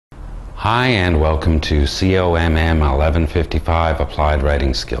Hi and welcome to COMM1155 Applied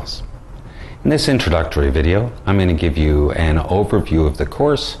Writing Skills. In this introductory video, I'm going to give you an overview of the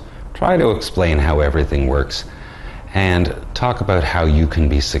course, try to explain how everything works, and talk about how you can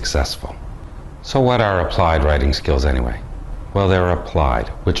be successful. So what are applied writing skills anyway? Well, they're applied,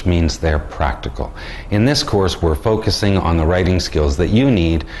 which means they're practical. In this course, we're focusing on the writing skills that you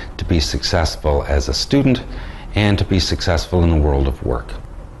need to be successful as a student and to be successful in the world of work.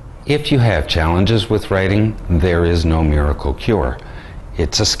 If you have challenges with writing, there is no miracle cure.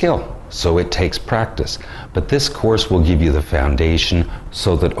 It's a skill, so it takes practice. But this course will give you the foundation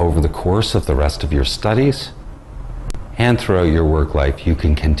so that over the course of the rest of your studies and throughout your work life, you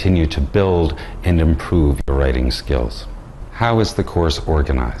can continue to build and improve your writing skills. How is the course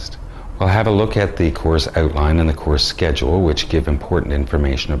organized? Well, have a look at the course outline and the course schedule, which give important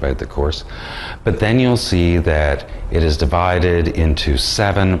information about the course. But then you'll see that it is divided into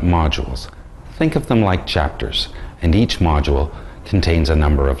 7 modules. Think of them like chapters, and each module contains a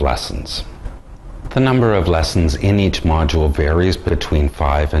number of lessons. The number of lessons in each module varies between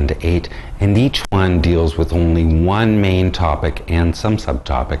 5 and 8, and each one deals with only one main topic and some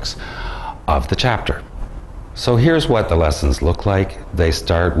subtopics of the chapter. So here's what the lessons look like. They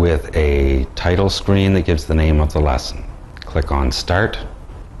start with a title screen that gives the name of the lesson. Click on Start.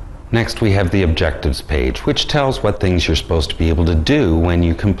 Next we have the objectives page, which tells what things you're supposed to be able to do when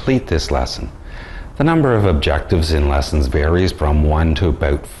you complete this lesson. The number of objectives in lessons varies from 1 to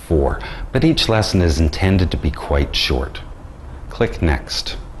about 4, but each lesson is intended to be quite short. Click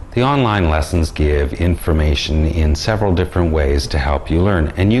Next. The online lessons give information in several different ways to help you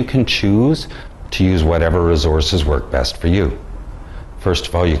learn, and you can choose to use whatever resources work best for you. First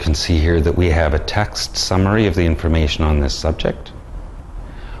of all, you can see here that we have a text summary of the information on this subject.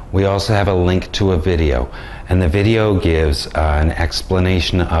 We also have a link to a video, and the video gives an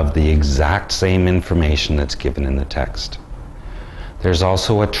explanation of the exact same information that's given in the text. There's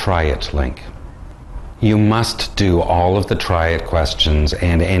also a Try It link. You must do all of the Try It questions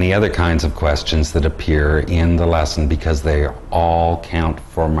and any other kinds of questions that appear in the lesson because they all count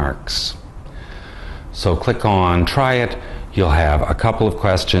for marks. So click on Try It. You'll have a couple of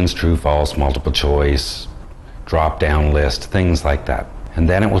questions, true, false, multiple choice, drop-down list, things like that. And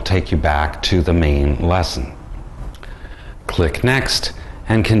then it will take you back to the main lesson. Click Next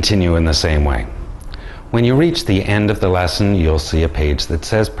and continue in the same way. When you reach the end of the lesson, you'll see a page that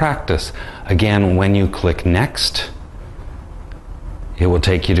says Practice. Again, when you click Next, it will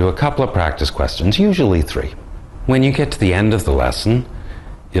take you to a couple of practice questions, usually 3. When you get to the end of the lesson,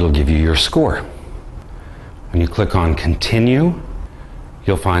 it'll give you your score. When you click on Continue,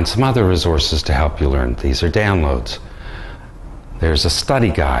 you'll find some other resources to help you learn. These are downloads. There's a study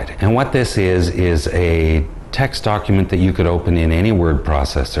guide, and what this is a text document that you could open in any word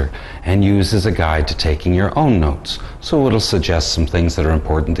processor and use as a guide to taking your own notes. So it'll suggest some things that are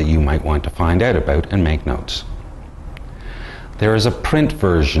important that you might want to find out about and make notes. There is a print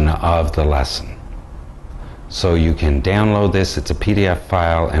version of the lesson. So you can download this, it's a PDF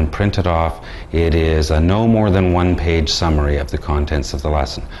file, and print it off. It is a no more than 1-page summary of the contents of the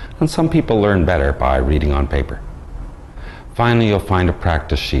lesson. And some people learn better by reading on paper. Finally, you'll find a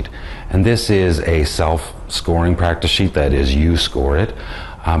practice sheet. And this is a self-scoring practice sheet, that is, you score it.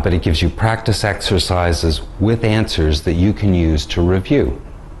 But it gives you practice exercises with answers that you can use to review.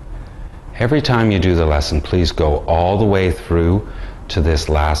 Every time you do the lesson, please go all the way through to this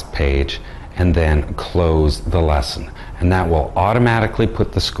last page and then close the lesson, and that will automatically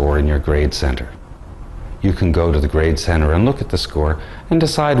put the score in your grade center. You can go to the grade center and look at the score and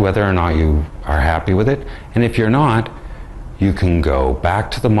decide whether or not you are happy with it, and if you're not, you can go back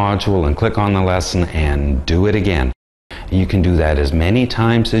to the module and click on the lesson and do it again. And you can do that as many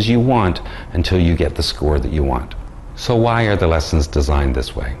times as you want until you get the score that you want. So why are the lessons designed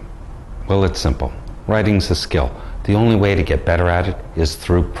this way? Well, it's simple. Writing's a skill. The only way to get better at it is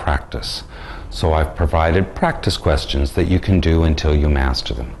through practice. So I've provided practice questions that you can do until you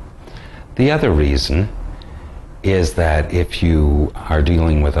master them. The other reason is that if you are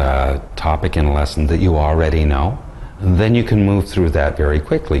dealing with a topic in a lesson that you already know, then you can move through that very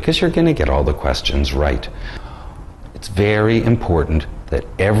quickly because you're going to get all the questions right. It's very important that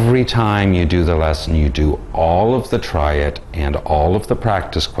every time you do the lesson, you do all of the Try It and all of the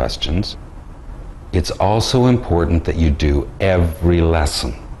practice questions. It's also important that you do every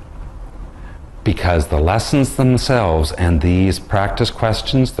lesson, because the lessons themselves and these practice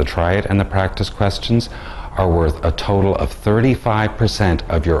questions, the Try It and the practice questions, are worth a total of 35%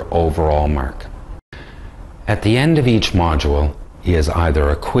 of your overall mark. At the end of each module is either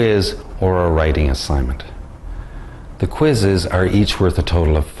a quiz or a writing assignment. The quizzes are each worth a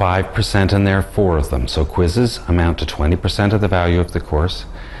total of 5%, and there are 4 of them. So quizzes amount to 20% of the value of the course.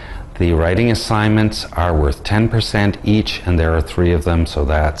 The writing assignments are worth 10% each, and there are 3 of them, so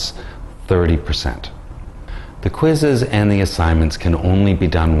that's 30%. The quizzes and the assignments can only be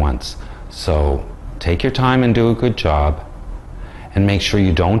done once, so take your time and do a good job, and make sure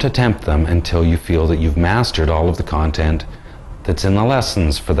you don't attempt them until you feel that you've mastered all of the content that's in the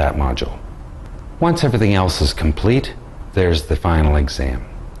lessons for that module. Once everything else is complete, there's the final exam.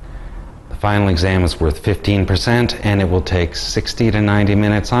 The final exam is worth 15%, and it will take 60 to 90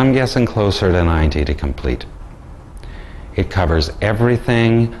 minutes. I'm guessing closer to 90 to complete. It covers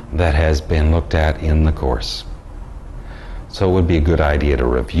everything that has been looked at in the course. So it would be a good idea to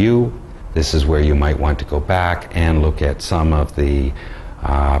review. This is where you might want to go back and look at some of the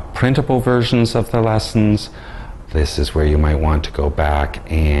printable versions of the lessons. This is where you might want to go back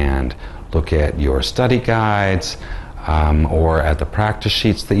and look at your study guides or at the practice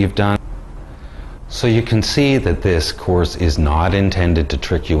sheets that you've done. So you can see that this course is not intended to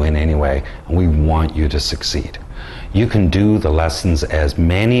trick you in any way, and we want you to succeed. You can do the lessons as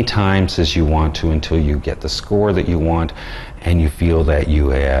many times as you want to until you get the score that you want and you feel that you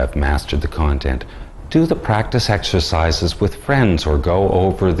have mastered the content. Do the practice exercises with friends, or go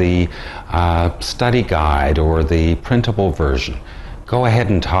over the study guide or the printable version. Go ahead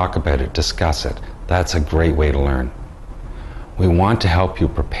and talk about it, discuss it. That's a great way to learn. We want to help you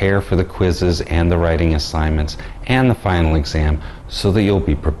prepare for the quizzes and the writing assignments and the final exam so that you'll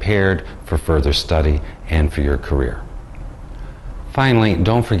be prepared for further study and for your career. Finally,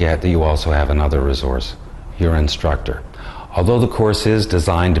 don't forget that you also have another resource, your instructor. Although the course is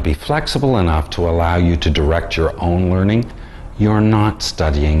designed to be flexible enough to allow you to direct your own learning, you're not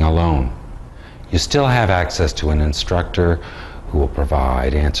studying alone. You still have access to an instructor who will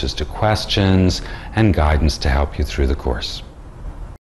provide answers to questions and guidance to help you through the course.